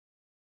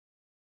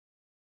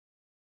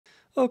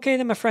Okay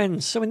then my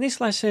friends, so in this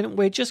lesson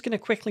we're just going to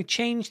quickly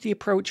change the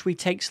approach we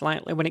take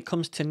slightly when it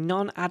comes to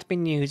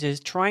non-admin users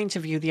trying to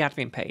view the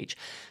admin page.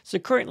 So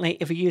currently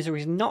if a user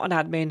is not an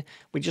admin,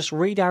 we just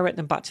redirect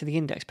them back to the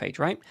index page,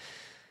 right?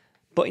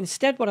 But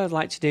instead what I'd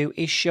like to do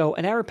is show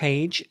an error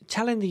page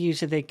telling the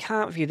user they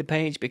can't view the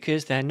page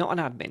because they're not an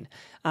admin.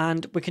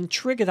 And we can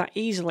trigger that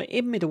easily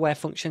in middleware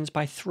functions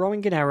by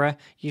throwing an error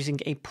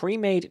using a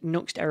pre-made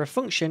Nuxt error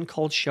function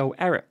called show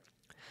error.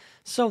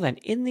 So then,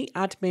 in the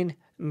admin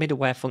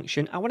middleware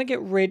function, I want to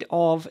get rid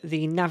of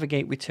the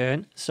navigate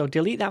return. So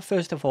delete that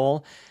first of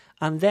all,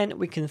 and then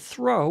we can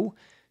throw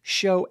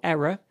show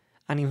error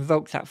and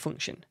invoke that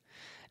function.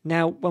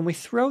 Now, when we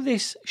throw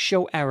this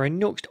show error,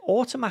 Nuxt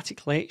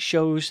automatically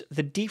shows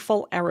the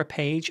default error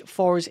page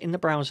for us in the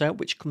browser,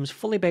 which comes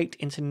fully baked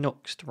into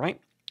Nuxt, right?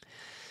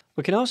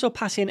 We can also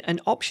pass in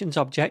an options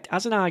object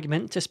as an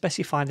argument to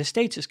specify the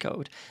status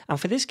code. And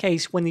for this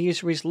case, when the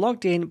user is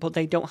logged in but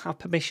they don't have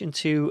permission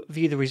to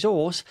view the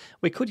resource,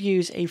 we could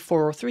use a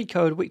 403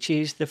 code, which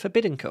is the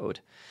forbidden code.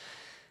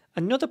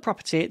 Another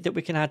property that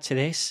we can add to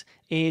this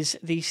is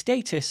the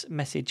status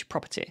message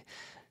property.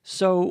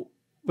 So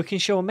we can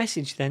show a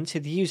message then to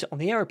the user on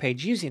the error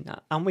page using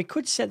that. And we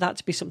could set that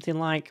to be something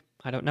like,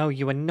 I don't know,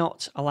 you are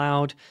not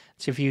allowed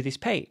to view this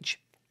page.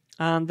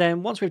 And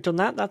then once we've done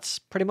that, that's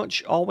pretty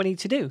much all we need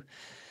to do.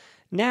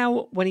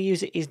 Now, when a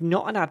user is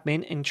not an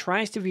admin and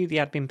tries to view the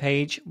admin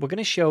page, we're going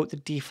to show the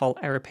default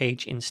error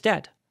page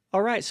instead.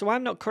 All right, so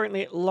I'm not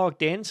currently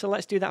logged in, so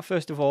let's do that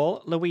first of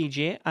all,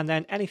 Luigi, and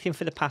then anything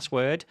for the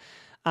password.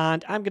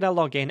 And I'm going to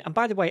log in. And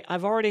by the way,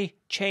 I've already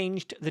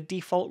changed the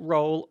default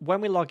role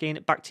when we log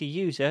in back to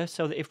user,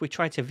 so that if we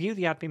try to view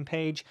the admin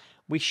page,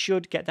 we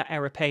should get that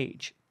error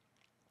page.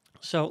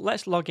 So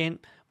let's log in.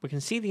 We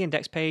can see the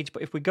index page,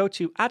 but if we go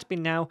to admin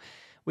now,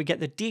 we get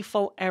the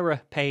default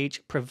error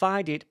page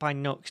provided by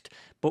Nuxt,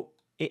 but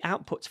it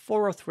outputs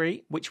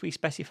 403, which we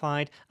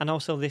specified, and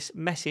also this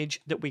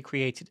message that we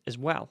created as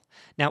well.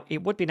 Now,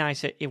 it would be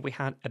nicer if we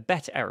had a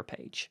better error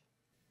page.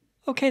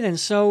 Okay then,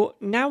 so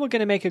now we're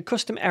going to make a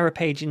custom error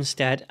page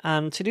instead,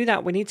 and to do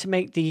that we need to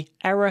make the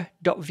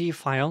error.view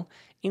file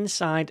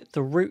inside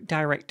the root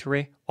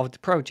directory of the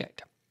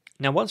project.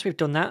 Now once we've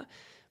done that,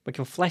 we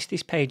can flesh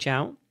this page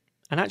out.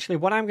 And actually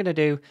what I'm going to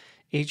do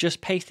is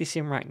just paste this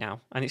in right now.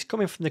 And it's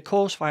coming from the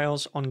course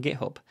files on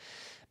GitHub.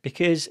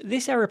 Because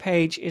this error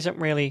page isn't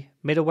really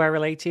middleware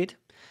related.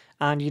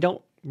 And you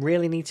don't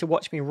really need to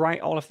watch me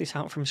write all of this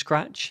out from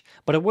scratch.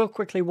 But I will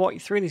quickly walk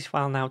you through this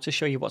file now to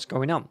show you what's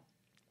going on.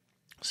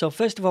 So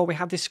first of all, we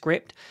have this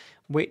script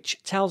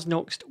which tells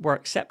Nuxt we're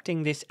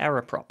accepting this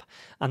error prop.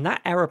 And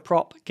that error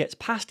prop gets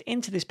passed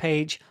into this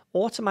page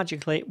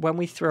automatically when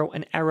we throw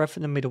an error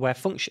from the middleware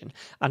function.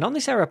 And on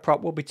this error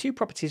prop will be two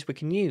properties we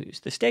can use,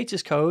 the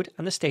status code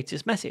and the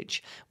status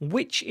message,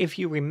 which, if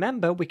you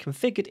remember, we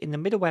configured in the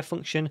middleware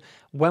function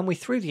when we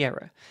threw the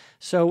error.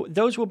 So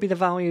those will be the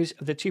values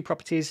of the two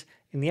properties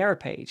in the error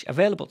page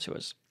available to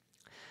us.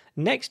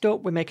 Next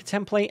up, we make a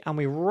template and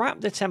we wrap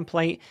the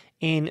template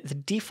in the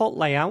default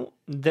layout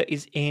that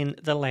is in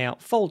the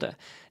layout folder.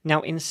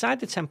 Now inside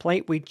the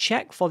template, we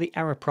check for the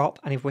error prop,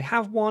 and if we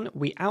have one,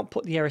 we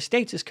output the error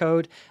status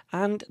code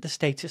and the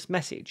status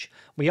message.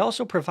 We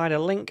also provide a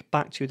link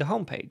back to the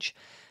homepage.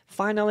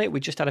 Finally, we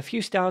just add a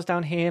few stars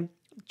down here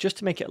just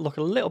to make it look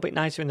a little bit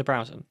nicer in the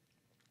browser.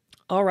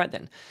 All right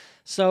then,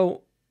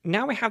 so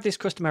now we have this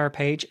custom error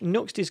page.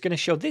 Nuxt is going to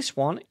show this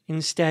one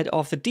instead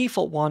of the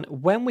default one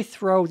when we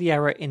throw the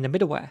error in the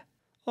middleware.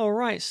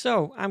 Alright,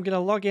 so I'm going to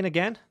log in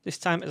again, this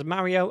time as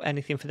Mario,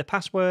 anything for the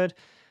password,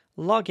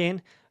 log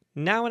in.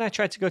 Now when I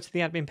try to go to the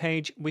admin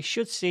page, we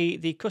should see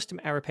the custom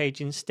error page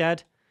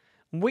instead,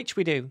 which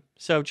we do.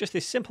 So just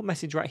this simple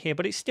message right here,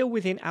 but it's still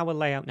within our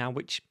layout now,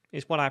 which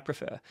is what I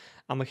prefer.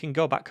 And we can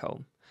go back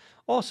home.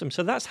 Awesome,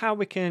 so that's how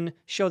we can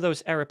show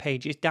those error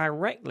pages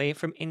directly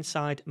from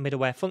inside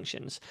middleware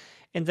functions.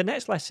 In the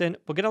next lesson,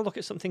 we're going to look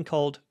at something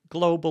called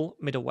global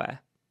middleware.